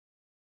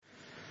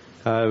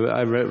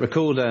I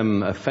recalled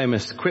a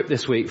famous quip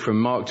this week from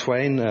Mark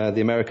Twain,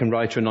 the American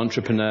writer and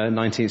entrepreneur,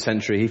 19th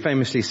century. He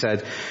famously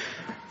said,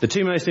 "The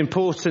two most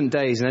important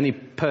days in any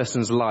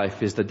person's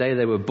life is the day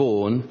they were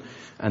born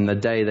and the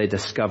day they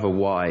discover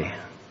why."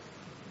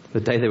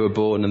 The day they were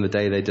born and the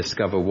day they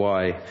discover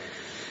why.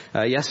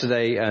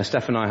 Yesterday,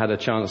 Steph and I had a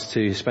chance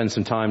to spend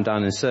some time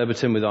down in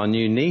Surbiton with our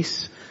new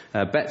niece,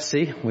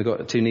 Betsy. We've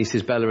got two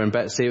nieces, Bella and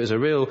Betsy. It was a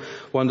real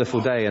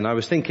wonderful day, and I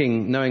was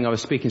thinking, knowing I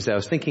was speaking today, I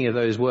was thinking of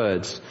those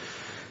words.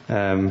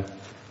 I'm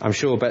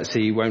sure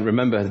Betsy won't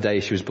remember the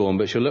day she was born,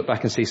 but she'll look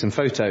back and see some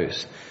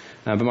photos.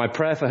 But my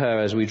prayer for her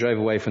as we drove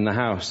away from the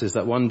house is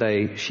that one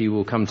day she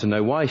will come to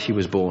know why she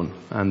was born,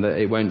 and that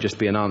it won't just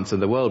be an answer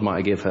the world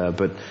might give her,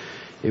 but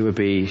it would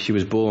be she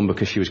was born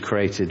because she was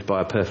created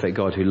by a perfect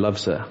God who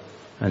loves her,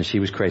 and she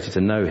was created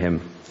to know him.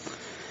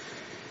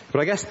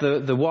 But I guess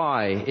the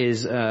why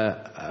is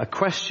a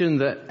question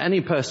that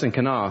any person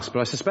can ask, but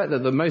I suspect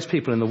that most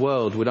people in the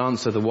world would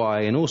answer the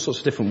why in all sorts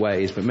of different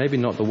ways, but maybe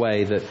not the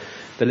way that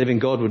the living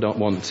God would not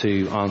want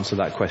to answer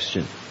that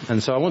question.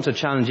 And so I want to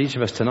challenge each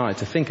of us tonight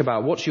to think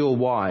about what's your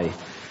why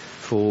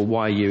for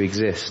why you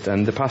exist.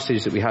 And the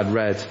passage that we had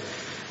read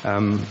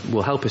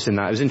will help us in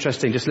that. It was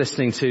interesting just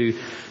listening to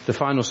the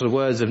final sort of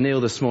words of Neil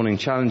this morning,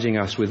 challenging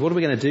us with what are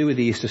we going to do with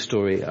the Easter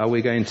story? Are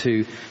we going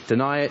to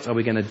deny it? Are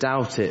we going to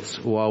doubt it?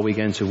 Or are we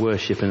going to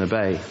worship and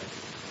obey?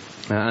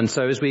 And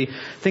so as we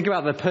think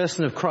about the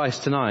person of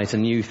Christ tonight,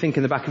 and you think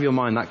in the back of your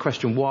mind that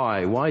question,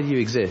 why? Why do you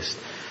exist?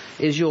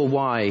 Is your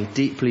why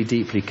deeply,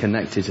 deeply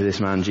connected to this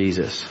man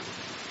Jesus?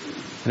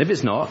 And if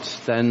it's not,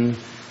 then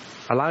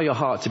allow your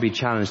heart to be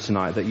challenged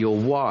tonight that your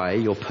why,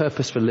 your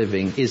purpose for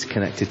living, is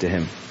connected to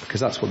him, because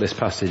that's what this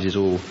passage is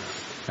all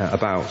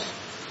about.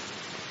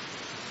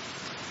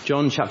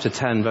 John chapter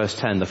 10 verse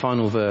 10, the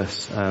final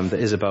verse that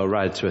Isabel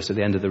read to us at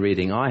the end of the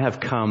reading. "I have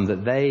come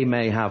that they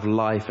may have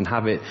life and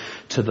have it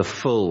to the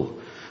full."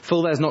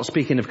 Full there's not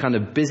speaking of kind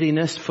of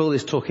busyness. Full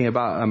is talking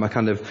about a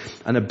kind of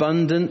an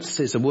abundance.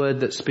 It's a word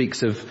that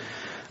speaks of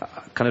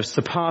kind of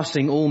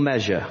surpassing all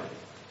measure.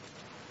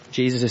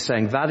 Jesus is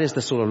saying that is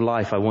the sort of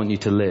life I want you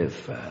to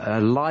live.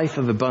 A life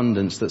of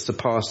abundance that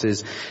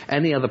surpasses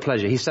any other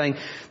pleasure. He's saying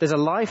there's a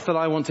life that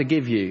I want to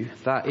give you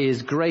that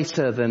is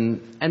greater than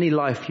any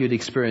life you'd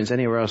experience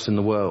anywhere else in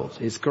the world.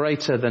 It's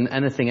greater than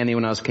anything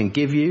anyone else can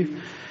give you.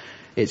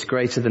 It's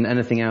greater than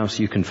anything else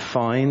you can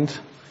find.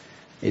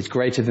 It's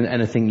greater than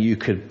anything you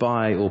could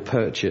buy or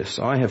purchase.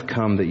 I have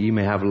come that you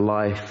may have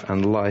life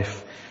and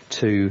life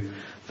to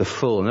the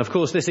full. And of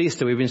course this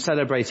Easter we've been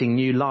celebrating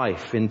new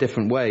life in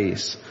different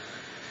ways.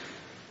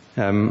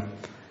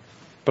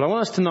 But I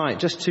want us tonight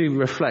just to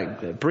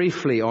reflect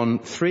briefly on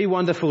three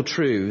wonderful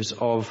truths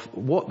of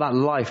what that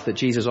life that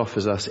Jesus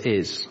offers us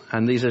is.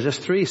 And these are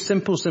just three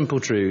simple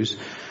truths.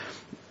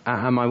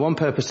 And my one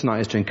purpose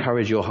tonight is to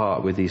encourage your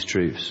heart with these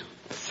truths.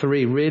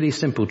 Three really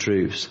simple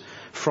truths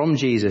from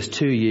Jesus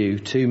to you,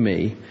 to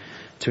me,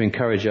 to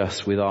encourage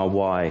us with our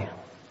why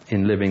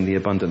in living the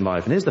abundant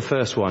life. And here's the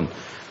first one.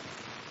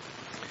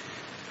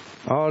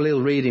 Our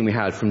little reading we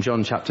had from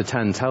John chapter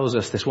 10 tells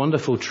us this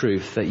wonderful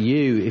truth that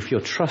you, if you're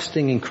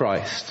trusting in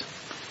Christ,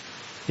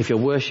 if you're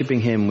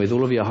worshipping him with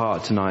all of your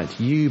heart tonight,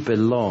 you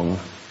belong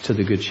to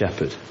the Good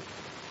Shepherd.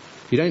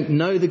 You don't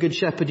know the Good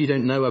Shepherd, you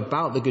don't know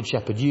about the Good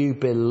Shepherd, you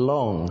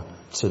belong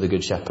to the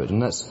Good Shepherd. And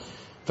that's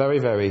very,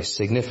 very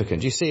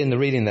significant. You see in the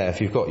reading there,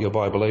 if you've got your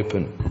Bible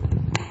open,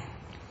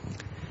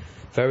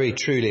 "Very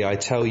truly I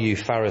tell you,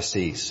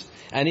 Pharisees,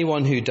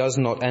 anyone who does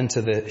not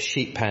enter the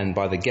sheep pen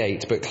by the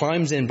gate, but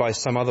climbs in by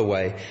some other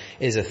way,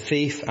 is a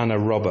thief and a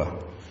robber.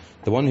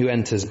 The one who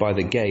enters by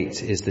the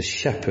gate is the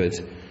shepherd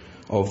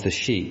of the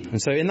sheep."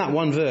 And so in that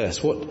one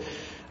verse, what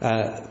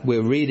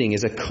we're reading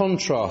is a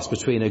contrast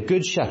between a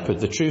good shepherd,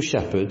 the true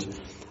shepherd,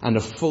 and a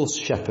false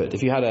shepherd.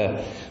 If you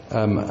had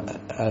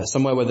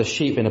somewhere where the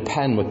sheep in a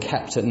pen were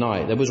kept at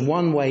night, there was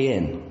one way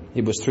in.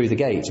 It was through the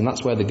gate, and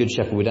that's where the good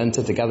shepherd would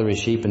enter to gather his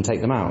sheep and take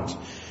them out.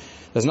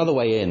 There's another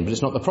way in, but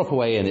it's not the proper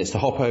way in. It's to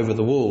hop over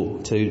the wall,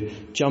 to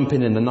jump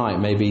in the night,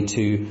 maybe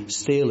to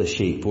steal a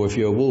sheep, or if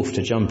you're a wolf,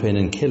 to jump in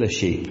and kill a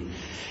sheep.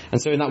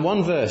 And so in that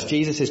one verse,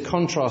 Jesus is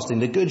contrasting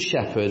the good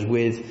shepherd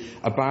with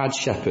a bad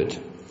shepherd.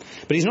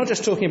 But he's not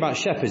just talking about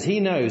shepherds. He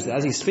knows that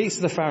as he speaks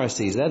to the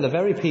Pharisees, they're the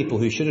very people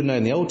who should have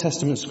known the Old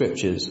Testament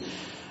scriptures.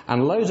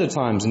 And loads of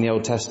times in the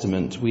Old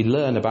Testament, we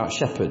learn about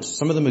shepherds.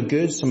 Some of them are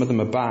good, some of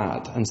them are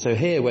bad. And so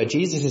here, where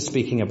Jesus is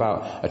speaking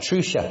about a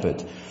true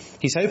shepherd,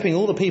 he's hoping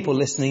all the people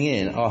listening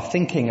in are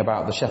thinking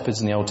about the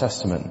shepherds in the Old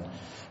Testament.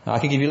 Now, I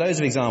could give you loads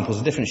of examples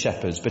of different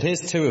shepherds, but here's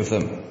two of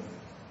them.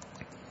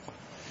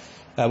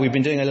 We've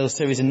been doing a little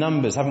series in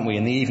Numbers, haven't we,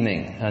 in the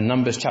evening?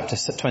 Numbers chapter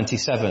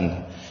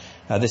 27.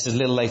 This is a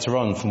little later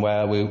on from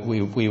where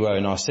we were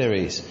in our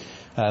series.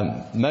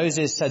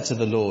 Moses said to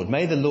the Lord,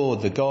 "May the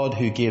Lord, the God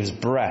who gives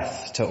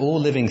breath to all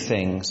living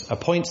things,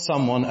 appoint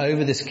someone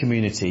over this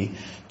community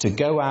to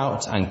go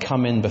out and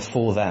come in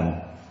before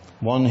them,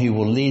 one who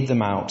will lead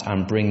them out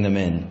and bring them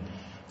in,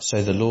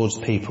 so the Lord's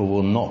people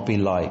will not be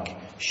like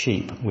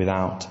sheep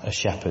without a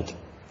shepherd."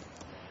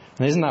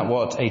 And isn't that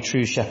what a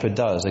true shepherd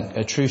does?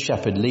 A true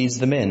shepherd leads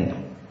them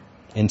in.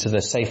 into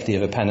the safety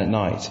of a pen at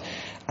night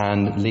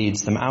and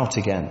leads them out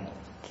again.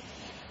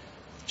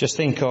 Just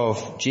think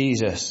of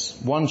Jesus.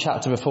 One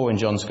chapter before in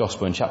John's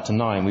Gospel, in chapter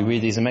 9, we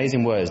read these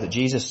amazing words that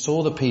Jesus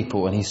saw the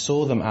people and he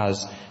saw them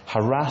as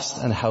harassed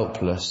and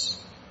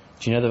helpless.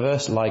 Do you know the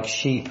verse? Like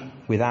sheep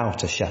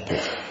without a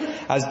shepherd.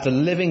 As the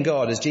living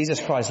God, as Jesus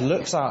Christ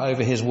looks out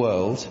over his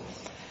world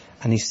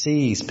and he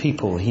sees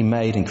people he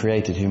made and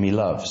created whom he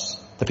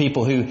loves. The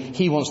people who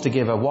he wants to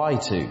give a why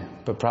to,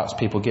 but perhaps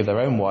people give their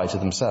own why to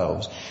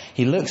themselves.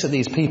 He looks at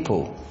these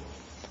people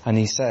and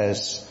he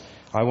says,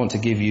 I want to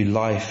give you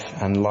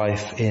life and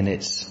life in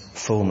its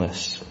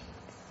fullness.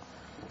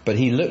 But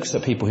he looks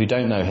at people who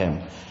don't know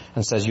him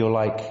and says, you're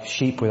like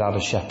sheep without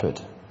a shepherd,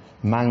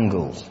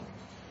 mangled,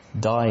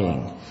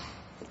 dying,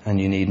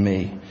 and you need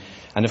me.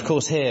 And of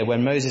course here,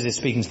 when Moses is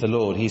speaking to the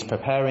Lord, he's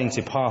preparing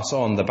to pass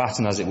on the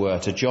baton, as it were,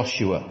 to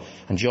Joshua.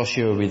 And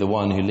Joshua will be the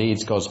one who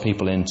leads God's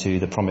people into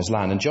the promised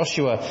land. And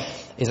Joshua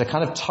is a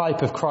kind of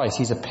type of Christ.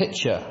 He's a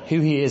picture.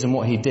 Who he is and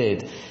what he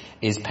did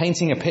is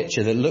painting a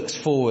picture that looks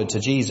forward to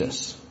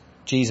Jesus.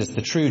 Jesus,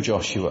 the true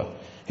Joshua,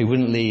 who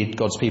wouldn't lead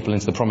God's people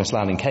into the promised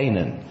land in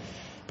Canaan,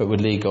 but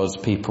would lead God's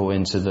people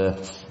into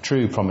the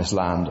true promised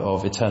land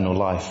of eternal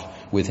life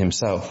with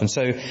himself. And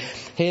so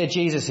here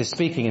Jesus is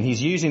speaking and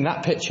he's using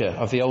that picture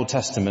of the Old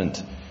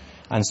Testament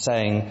and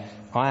saying,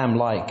 I am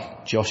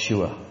like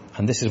Joshua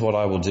and this is what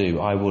I will do.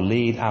 I will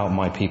lead out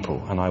my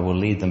people and I will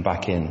lead them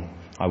back in.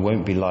 They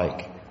won't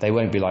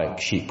be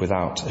like sheep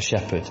without a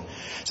shepherd.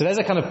 So there's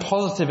a kind of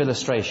positive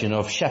illustration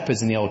of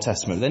shepherds in the Old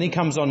Testament. Then he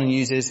comes on and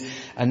uses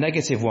a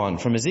negative one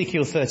from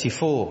Ezekiel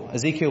 34.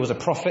 Ezekiel was a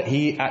prophet.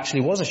 He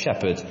actually was a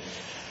shepherd.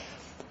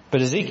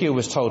 But Ezekiel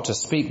was told to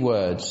speak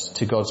words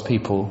to God's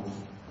people,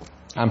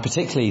 and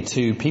particularly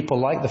to people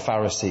like the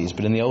Pharisees,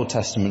 but in the Old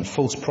Testament,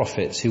 false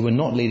prophets who were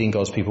not leading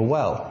God's people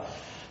well.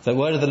 The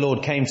word of the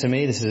Lord came to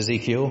me, this is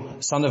Ezekiel,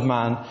 Son of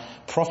man,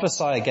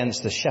 prophesy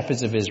against the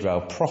shepherds of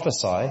Israel.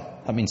 Prophesy,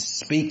 that means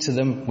speak to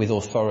them with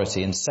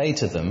authority and say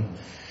to them,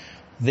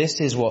 this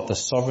is what the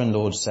sovereign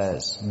Lord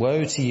says.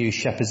 Woe to you,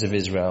 shepherds of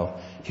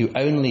Israel, who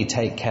only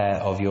take care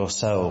of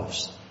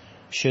yourselves.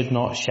 Should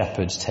not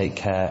shepherds take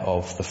care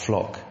of the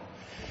flock?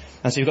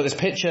 And so you've got this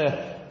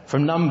picture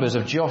from Numbers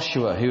of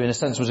Joshua, who in a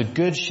sense was a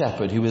good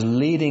shepherd who was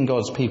leading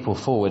God's people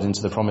forward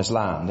into the promised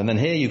land. And then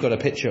here you've got a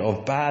picture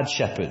of bad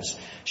shepherds,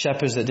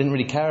 shepherds that didn't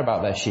really care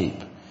about their sheep,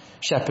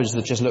 shepherds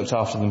that just looked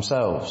after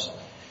themselves.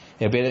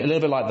 It'd be a little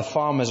bit like the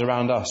farmers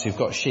around us who've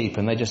got sheep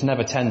and they just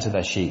never tend to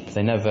their sheep.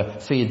 They never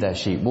feed their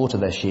sheep, water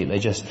their sheep. They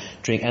just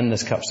drink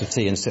endless cups of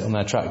tea and sit on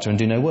their tractor and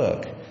do no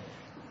work.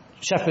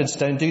 Shepherds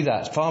don't do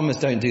that. Farmers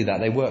don't do that.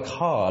 They work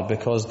hard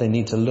because they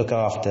need to look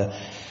after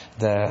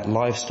their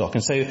livestock.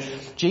 And so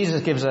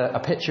Jesus gives a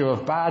picture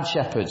of bad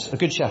shepherds,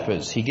 good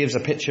shepherds. He gives a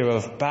picture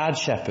of bad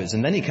shepherds.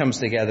 And then he comes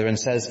together and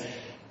says,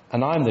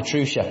 and I'm the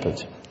true shepherd.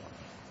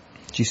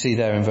 Do you see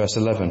there in verse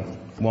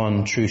 11?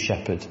 One true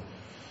shepherd.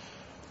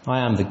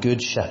 I am the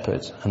good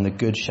shepherd, and the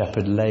good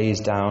shepherd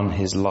lays down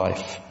his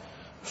life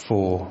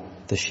for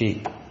the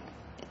sheep.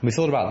 We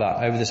thought about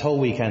that over this whole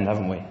weekend,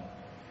 haven't we?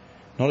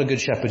 Not a good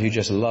shepherd who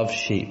just loves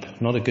sheep,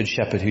 not a good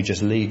shepherd who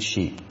just leads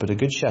sheep, but a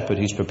good shepherd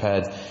who's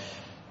prepared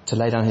to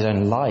lay down his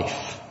own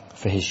life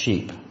for his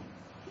sheep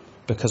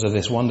because of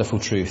this wonderful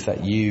truth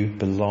that you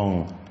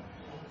belong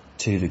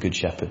to the good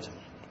shepherd.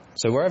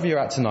 So wherever you're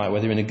at tonight,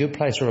 whether you're in a good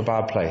place or a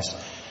bad place,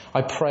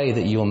 I pray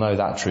that you'll know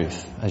that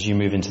truth as you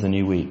move into the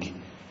new week.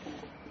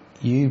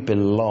 You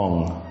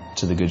belong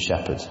to the good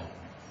shepherd.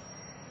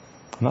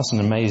 And that's an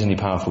amazingly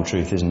powerful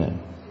truth, isn't it?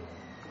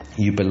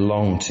 You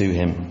belong to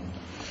him.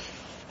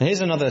 And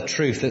here's another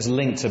truth that's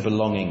linked to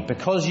belonging.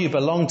 Because you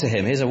belong to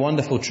him, here's a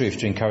wonderful truth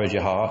to encourage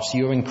your hearts.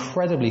 You're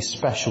incredibly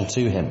special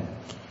to him.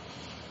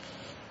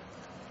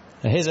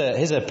 Now here's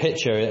a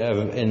picture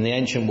in the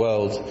ancient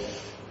world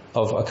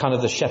of a kind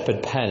of the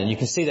shepherd pen. And you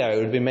can see there it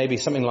would be maybe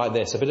something like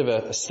this, a bit of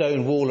a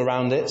stone wall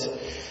around it.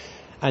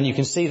 And you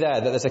can see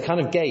there that there's a kind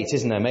of gate,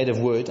 isn't there, made of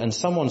wood, and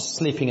someone's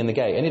sleeping in the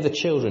gate. Any of the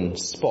children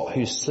spot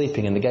who's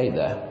sleeping in the gate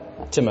there?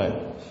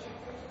 Timo.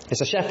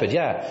 It's a shepherd,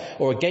 yeah,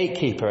 or a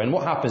gatekeeper. And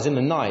what happens in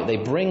the night, they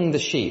bring the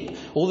sheep,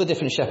 all the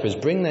different shepherds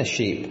bring their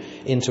sheep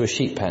into a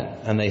sheep pen,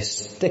 and they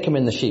stick them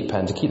in the sheep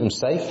pen to keep them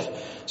safe,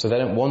 so they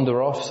don't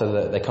wander off, so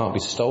that they can't be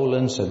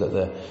stolen, so that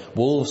the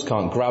wolves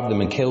can't grab them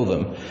and kill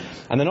them.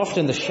 And then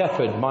often the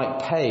shepherd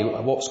might pay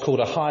what's called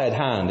a hired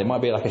hand. It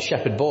might be like a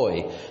shepherd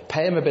boy,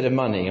 pay him a bit of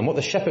money. And what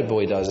the shepherd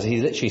boy does is he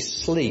literally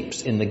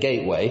sleeps in the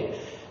gateway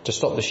to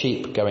stop the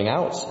sheep going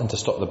out and to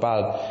stop the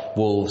bad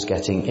wolves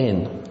getting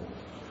in.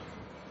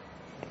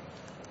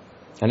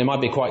 And it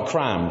might be quite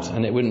crammed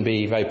and it wouldn't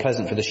be very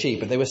pleasant for the sheep,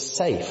 but they were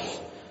safe.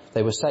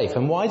 They were safe.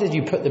 And why did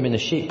you put them in a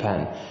sheep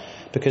pen?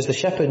 Because the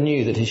shepherd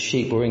knew that his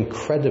sheep were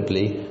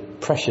incredibly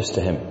precious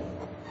to him.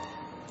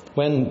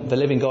 When the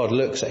living God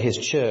looks at his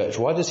church,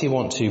 why does he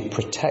want to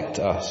protect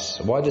us?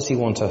 Why does he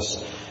want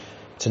us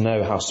to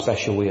know how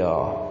special we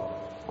are?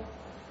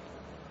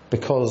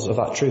 Because of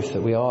that truth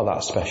that we are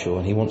that special,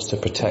 and he wants to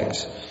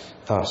protect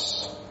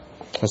us.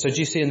 And so do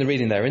you see in the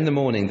reading there, in the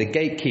morning, the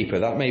gatekeeper,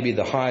 that may be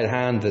the hired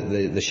hand,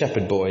 the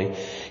shepherd boy,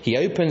 he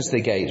opens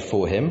the gate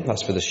for him,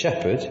 that's for the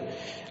shepherd,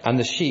 and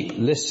the sheep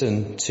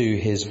listen to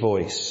his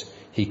voice.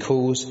 He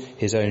calls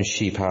his own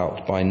sheep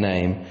out by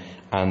name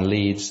and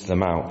leads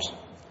them out.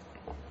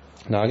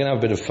 Now I'm going to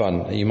have a bit of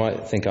fun. You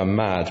might think I'm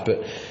mad,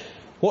 but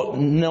what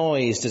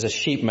noise does a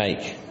sheep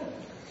make?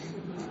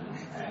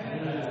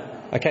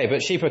 Okay,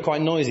 but sheep are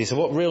quite noisy, so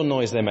what real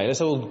noise do they make?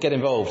 Let's all get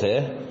involved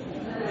here.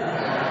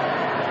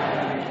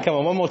 Come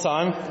on, one more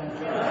time.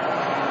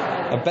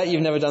 I bet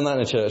you've never done that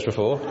in a church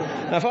before.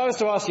 Now if I was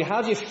to ask you,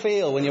 how do you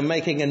feel when you're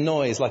making a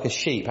noise like a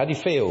sheep? How do you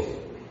feel?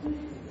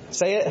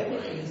 Say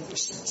it.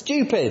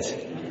 Stupid.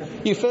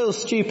 You feel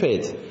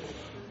stupid.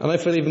 And I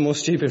feel even more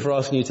stupid for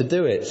asking you to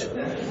do it.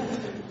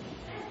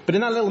 But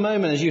in that little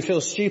moment, as you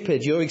feel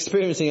stupid, you're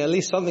experiencing at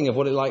least something of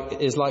what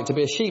it is like to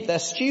be a sheep. They're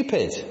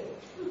stupid.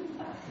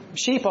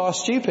 Sheep are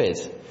stupid.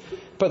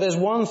 But there's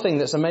one thing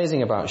that's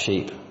amazing about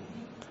sheep.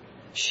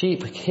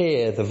 Sheep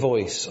hear the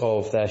voice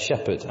of their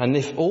shepherd. And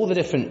if all the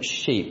different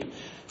sheep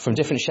from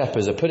different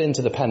shepherds are put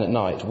into the pen at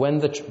night, when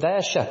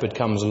their shepherd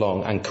comes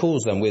along and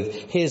calls them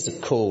with his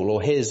call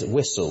or his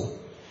whistle,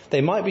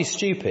 they might be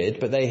stupid,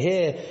 but they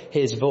hear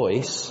his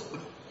voice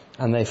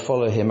and they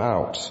follow him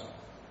out.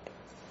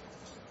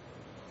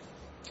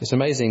 It's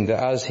amazing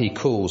that as he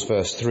calls,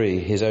 verse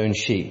 3, his own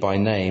sheep by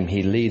name,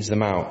 he leads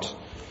them out.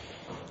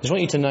 I just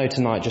want you to know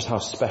tonight just how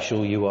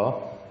special you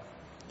are.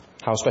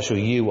 How special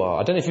you are.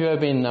 I don't know if you've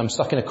ever been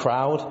stuck in a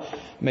crowd.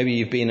 Maybe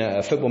you've been at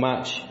a football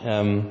match,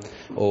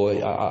 or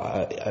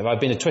I've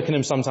been at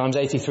Twickenham sometimes.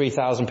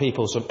 83,000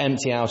 people sort of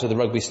empty out of the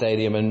rugby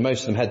stadium, and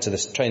most of them head to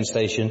the train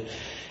station.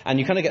 And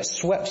you kind of get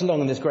swept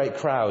along in this great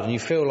crowd, and you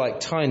feel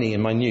like tiny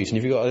and minute. And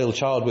if you've got a little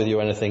child with you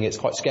or anything, it's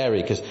quite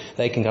scary because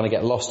they can kind of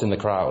get lost in the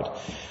crowd.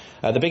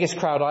 The biggest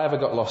crowd I ever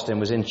got lost in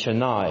was in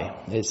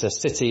Chennai. It's a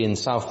city in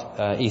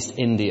south-east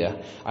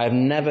India. I have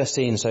never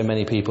seen so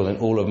many people in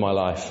all of my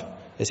life.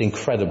 It's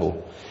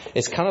incredible.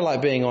 It's kind of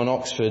like being on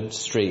Oxford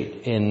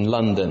Street in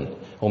London,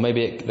 or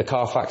maybe at the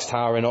Carfax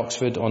Tower in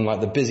Oxford on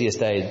like the busiest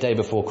day, the day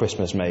before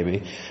Christmas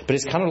maybe. But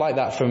it's kind of like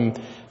that from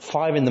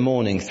 5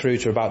 a.m. through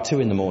to about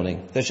 2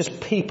 a.m. There's just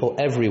people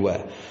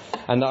everywhere.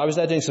 And I was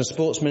there doing some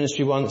sports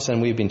ministry once,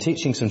 and we've been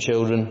teaching some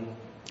children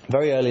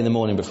very early in the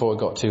morning before it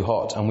got too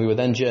hot, and we were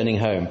then journeying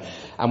home.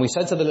 And we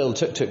said to the little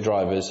tuk-tuk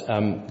drivers,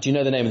 do you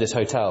know the name of this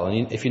hotel?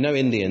 And if you know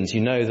Indians,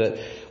 you know that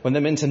when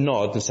they're meant to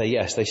nod and say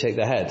yes, they shake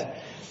their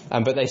head.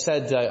 But they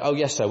said, oh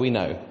yes sir, we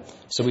know.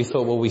 So we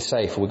thought, well, we're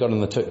safe. We got on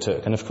the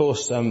tuk-tuk. And of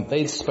course,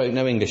 they spoke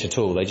no English at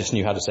all. They just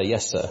knew how to say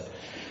yes sir.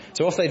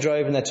 So off they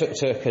drove in their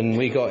tuk-tuk, and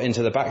we got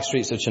into the back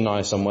streets of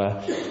Chennai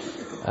somewhere.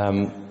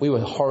 We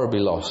were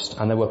horribly lost,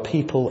 and there were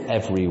people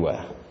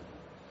everywhere.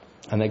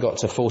 And they got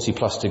to 40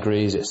 plus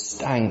degrees. It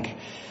stank.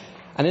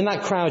 And in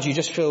that crowd, you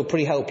just feel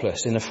pretty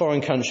helpless. In a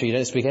foreign country, you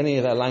don't speak any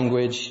of their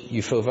language.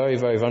 You feel very,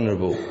 very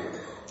vulnerable.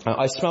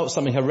 I smelt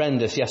something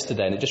horrendous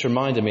yesterday, and it just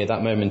reminded me of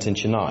that moment in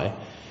Chennai.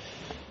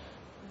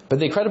 But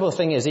the incredible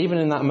thing is, even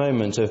in that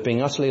moment of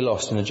being utterly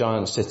lost in a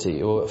giant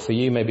city, or for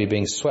you maybe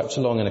being swept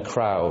along in a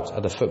crowd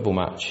at a football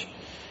match,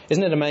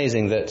 isn't it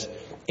amazing that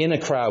in a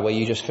crowd where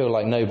you just feel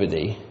like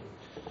nobody,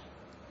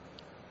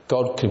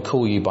 God can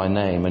call you by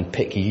name and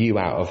pick you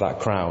out of that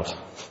crowd.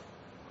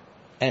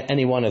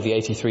 Any one of the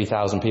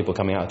 83,000 people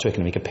coming out of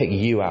Twickenham, he could pick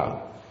you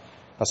out.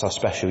 That's how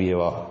special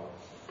you are.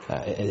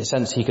 In a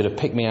sense, he could have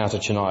picked me out of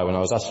Chennai when I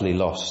was utterly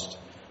lost.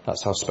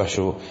 That's how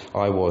special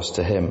I was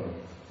to him.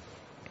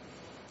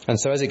 And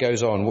so as it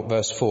goes on,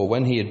 verse 4,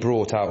 when he had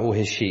brought out all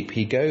his sheep,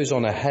 he goes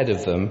on ahead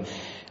of them,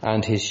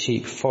 and his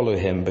sheep follow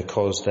him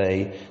because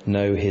they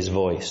know his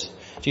voice.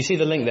 Do you see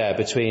the link there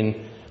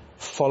between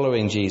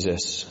following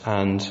Jesus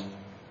and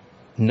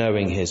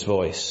knowing his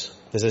voice?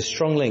 There's a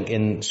strong link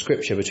in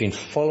Scripture between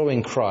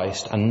following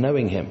Christ and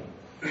knowing him.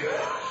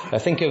 I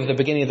think of the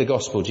beginning of the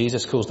gospel.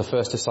 Jesus calls the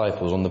first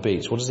disciples on the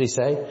beach. What does he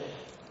say?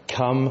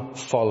 Come,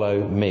 follow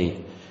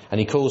me. And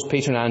he calls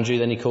Peter and Andrew,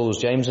 then he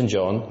calls James and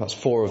John. That's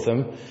 4 of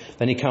them.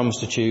 Then he comes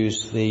to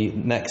choose the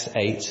next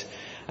 8.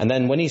 And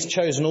then when he's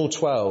chosen all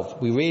 12,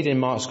 we read in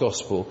Mark's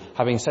gospel,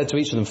 having said to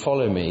each of them,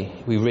 follow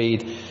me, we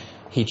read,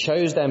 he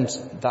chose them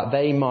that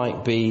they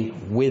might be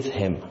with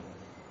him.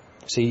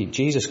 See,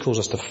 Jesus calls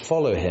us to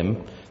follow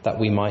him that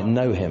we might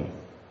know him.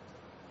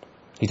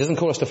 He doesn't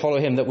call us to follow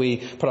him that we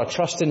put our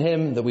trust in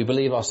him, that we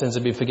believe our sins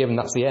have been forgiven,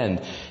 that's the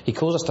end. He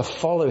calls us to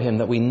follow him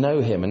that we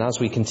know him, and as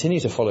we continue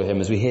to follow him,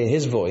 as we hear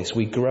his voice,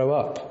 we grow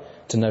up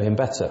to know him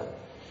better.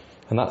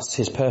 And that's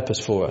his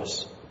purpose for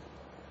us.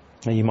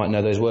 Now you might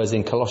know those words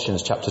in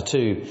Colossians chapter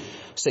 2,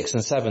 6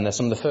 and 7. They're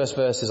some of the first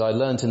verses I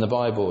learnt in the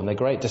Bible, and they're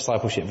great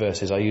discipleship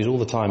verses I use all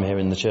the time here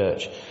in the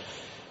church.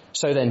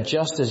 So then,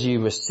 just as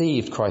you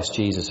received Christ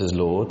Jesus as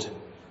Lord,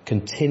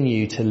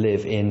 continue to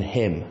live in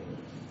him,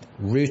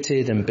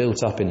 rooted and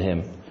built up in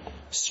him,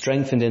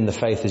 strengthened in the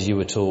faith as you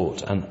were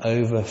taught, and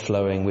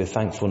overflowing with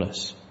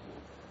thankfulness.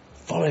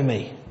 Follow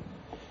me,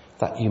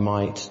 that you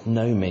might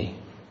know me.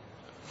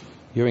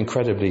 You're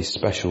incredibly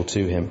special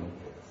to him.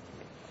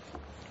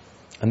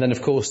 And then,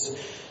 of course,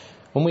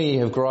 When we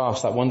have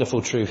grasped that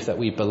wonderful truth that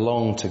we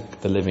belong to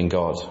the living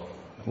God,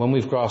 when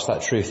we've grasped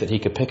that truth that he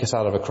could pick us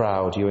out of a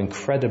crowd, you're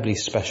incredibly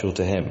special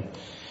to him,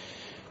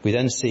 we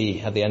then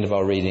see at the end of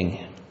our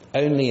reading,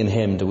 only in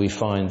him do we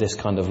find this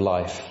kind of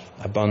life,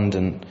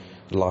 abundant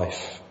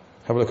life.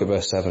 Have a look at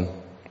verse 7.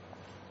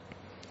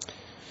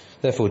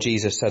 Therefore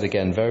Jesus said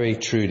again, very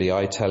truly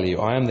I tell you,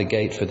 I am the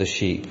gate for the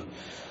sheep.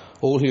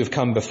 All who have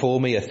come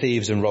before me are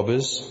thieves and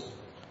robbers,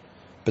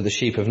 but the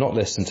sheep have not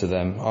listened to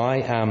them.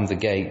 I am the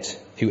gate.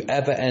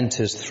 Whoever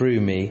enters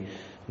through me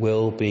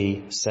will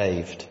be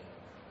saved.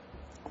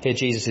 Here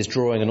Jesus is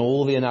drawing on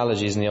all the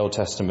analogies in the Old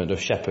Testament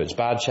of shepherds,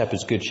 bad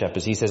shepherds, good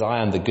shepherds. He says,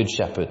 I am the good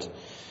shepherd,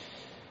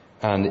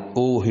 and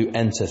all who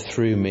enter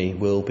through me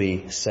will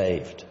be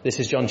saved. This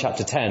is John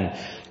chapter 10.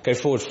 Go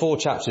forward 4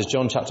 chapters,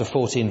 John chapter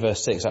 14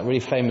 verse 6, that really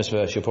famous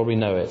verse, you'll probably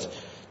know it,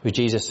 where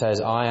Jesus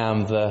says, I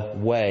am the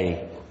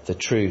way, the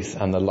truth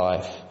and the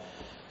life.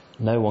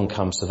 No one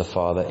comes to the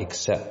Father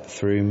except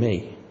through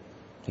me.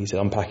 He's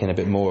unpacking a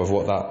bit more of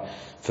what that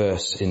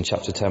verse in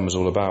chapter 10 was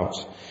all about.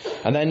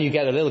 And then you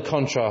get a little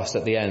contrast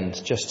at the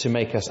end, just to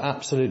make us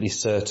absolutely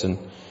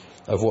certain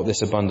of what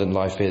this abundant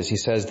life is. He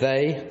says,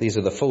 these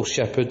are the false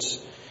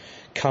shepherds,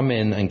 come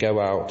in and go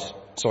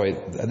out. Sorry,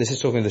 this is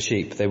talking to the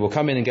sheep. They will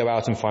come in and go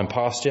out and find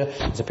pasture.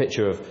 It's a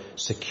picture of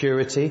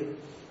security.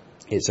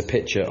 It's a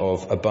picture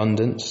of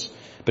abundance.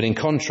 But in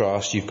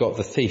contrast, you've got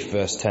the thief,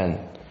 verse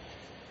 10.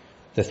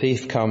 The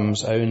thief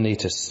comes only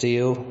to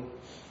steal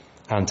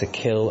and to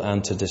kill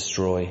and to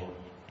destroy.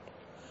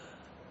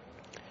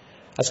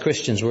 As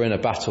Christians, we're in a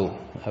battle.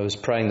 I was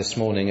praying this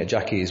morning at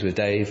Jackie's with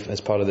Dave as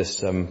part of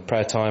this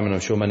prayer time, and I'm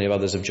sure many of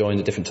others have joined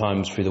at different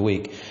times through the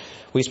week.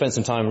 We spent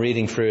some time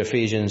reading through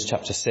Ephesians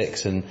chapter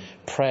 6 and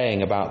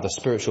praying about the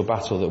spiritual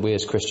battle that we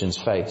as Christians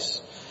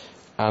face.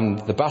 And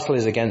the battle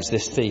is against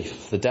this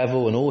thief, the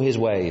devil and all his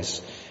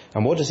ways.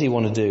 And what does he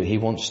want to do? He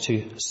wants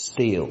to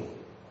steal.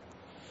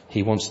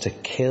 He wants to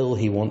kill.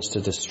 He wants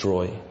to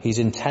destroy. He's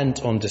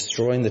intent on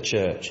destroying the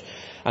church.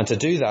 And to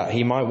do that,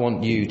 he might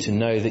want you to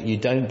know that you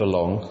don't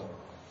belong.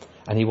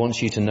 And he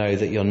wants you to know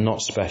that you're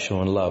not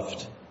special and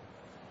loved.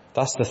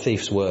 That's the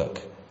thief's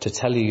work. To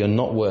tell you you're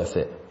not worth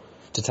it.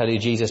 To tell you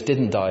Jesus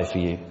didn't die for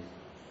you.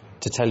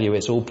 To tell you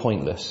it's all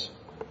pointless.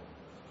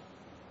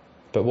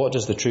 But what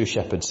does the true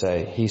shepherd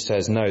say? He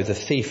says, no, the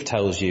thief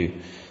tells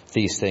you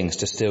these things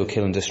to steal,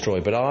 kill and destroy.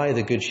 But I,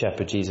 the good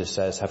shepherd, Jesus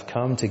says, have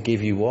come to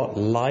give you what?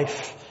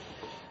 Life,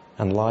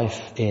 and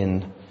life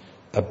in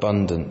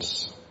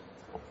abundance.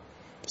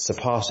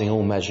 Surpassing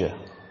all measure.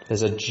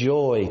 There's a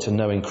joy to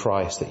knowing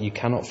Christ that you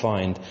cannot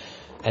find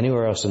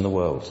anywhere else in the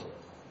world.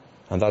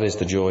 And that is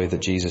the joy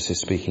that Jesus is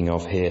speaking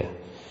of here.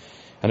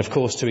 And of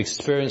course, to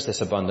experience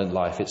this abundant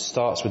life, it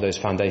starts with those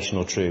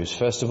foundational truths.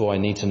 First of all, I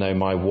need to know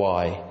my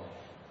why.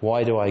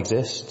 Why do I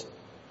exist?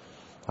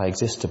 I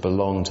exist to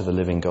belong to the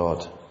living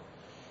God.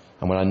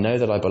 And when I know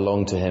that I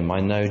belong to him,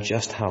 I know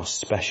just how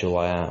special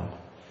I am.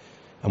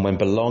 And when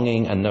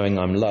belonging and knowing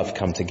I'm loved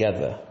come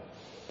together,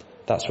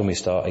 that's when we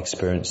start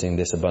experiencing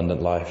this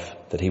abundant life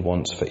that he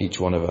wants for each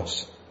one of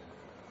us.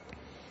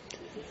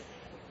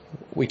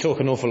 We talk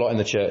an awful lot in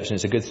the church, and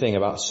it's a good thing,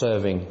 about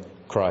serving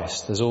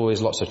Christ. There's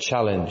always lots of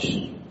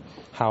challenge.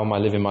 How am I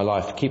living my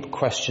life? Keep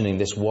questioning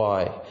this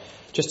why.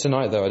 Just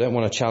tonight, though, I don't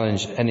want to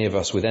challenge any of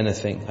us with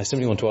anything. I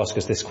simply want to ask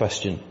us this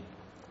question.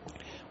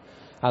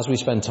 As we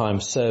spend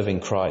time serving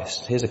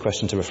Christ, here's a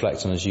question to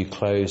reflect on as you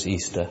close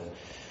Easter.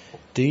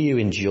 Do you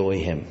enjoy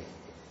him?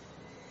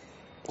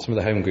 Some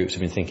of the home groups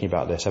have been thinking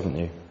about this, haven't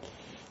you?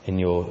 In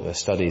your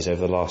studies over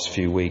the last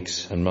few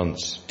weeks and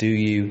months. Do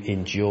you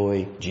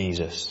enjoy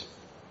Jesus?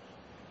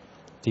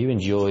 Do you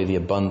enjoy the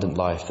abundant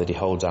life that he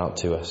holds out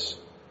to us?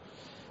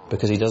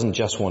 Because he doesn't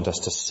just want us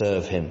to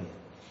serve him.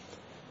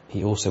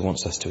 He also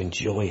wants us to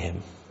enjoy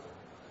him.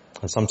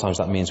 And sometimes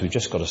that means we've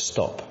just got to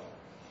stop.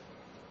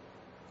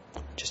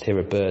 Just hear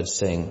a bird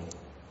sing.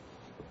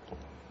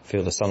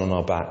 Feel the sun on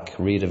our back.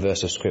 Read a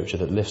verse of scripture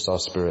that lifts our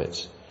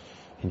spirits.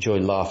 Enjoy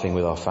laughing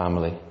with our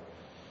family.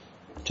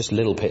 Just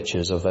little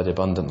pictures of that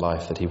abundant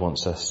life that he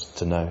wants us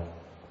to know.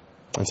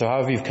 And so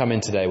however you've come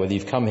in today, whether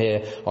you've come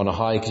here on a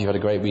high because you've had a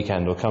great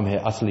weekend or come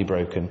here utterly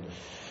broken,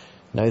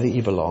 know that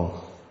you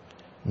belong.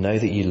 Know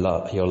that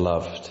you're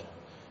loved.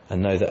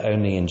 And know that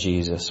only in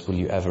Jesus will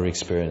you ever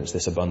experience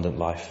this abundant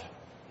life.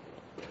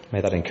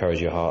 May that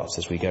encourage your hearts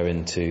as we go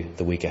into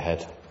the week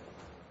ahead.